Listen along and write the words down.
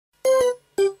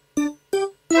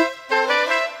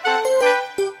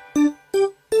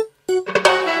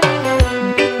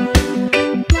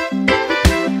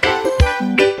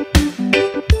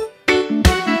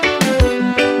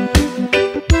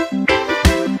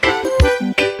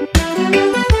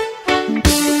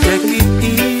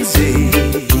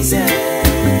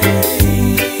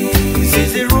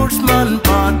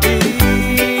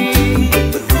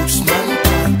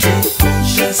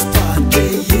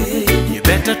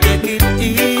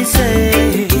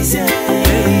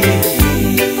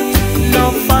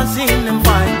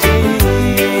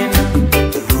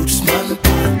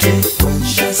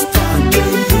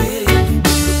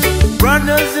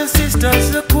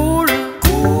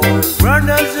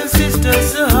Brothers and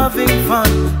sisters are having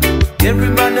fun.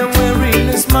 Everybody wearing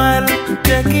a smile,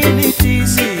 taking it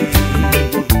easy.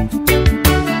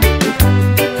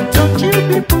 Don't you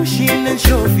be pushing and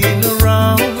shoving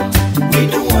around. We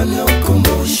don't want no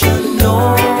commotion,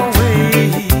 no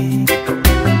way.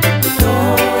 No.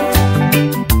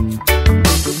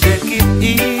 Take it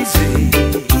easy,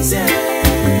 easy.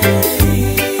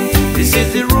 This is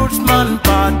the Rootsman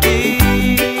party.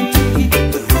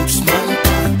 The Rootsman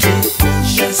party,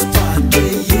 conscious party,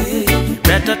 yeah.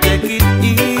 Better take it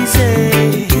easy,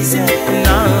 easy.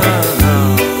 No,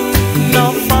 no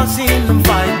fussing and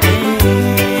fighting.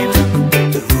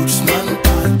 The Rootsman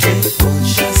party,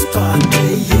 conscious party,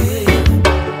 yeah.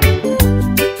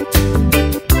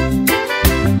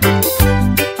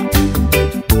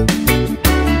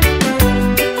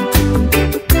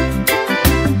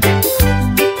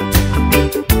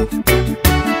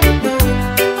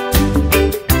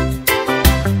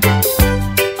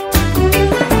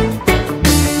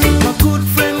 My good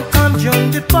friend, come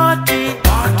join the party.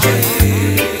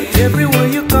 Everywhere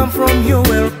you come from, you're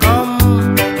welcome.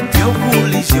 Your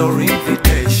cool is your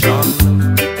invitation,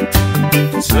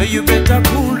 so you better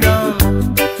cool down.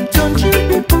 Don't you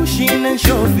be pushing and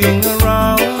shoving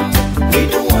around. We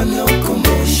don't want no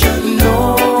commotion,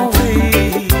 no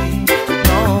way.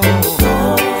 No, no.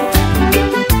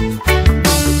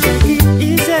 Take it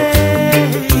easy,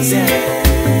 easy.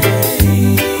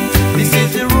 This is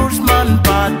the Rootsman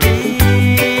party.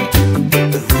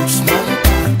 The Rootsman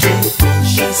party,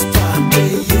 conscious party,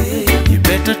 yeah. You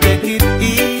better take it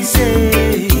easy,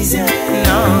 easy.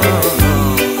 No,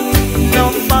 no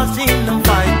fussing and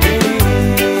fighting.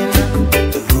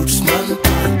 The Rootsman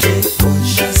party,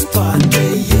 conscious party,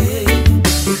 yeah.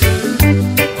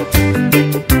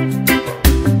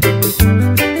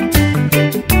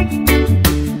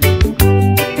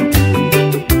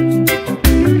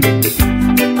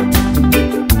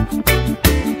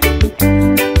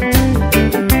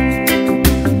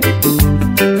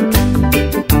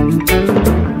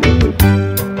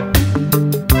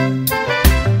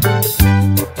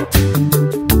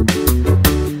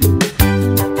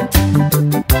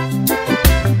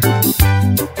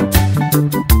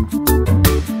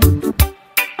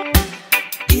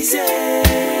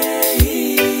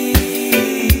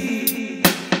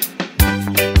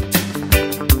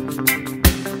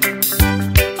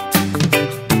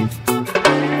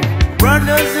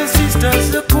 Brothers and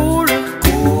sisters are cool,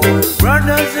 cool.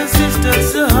 Brothers and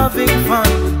sisters are having fun.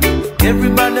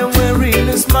 Everybody wearing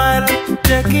a smile,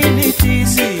 taking it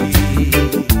easy.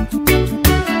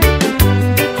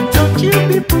 Don't you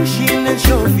be pushing and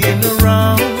shoving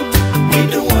around. We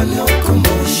don't want no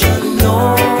commotion,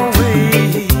 no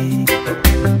way.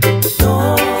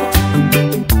 No.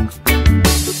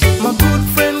 My good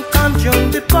friend, come join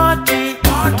the party.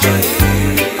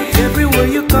 Everywhere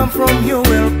you come from, you're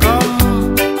welcome.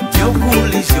 Your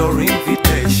cool is your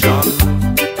invitation,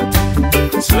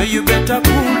 so you better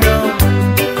cool down.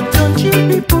 Don't you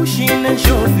be pushing and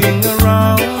shoving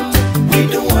around. We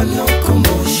don't want no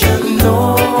commotion.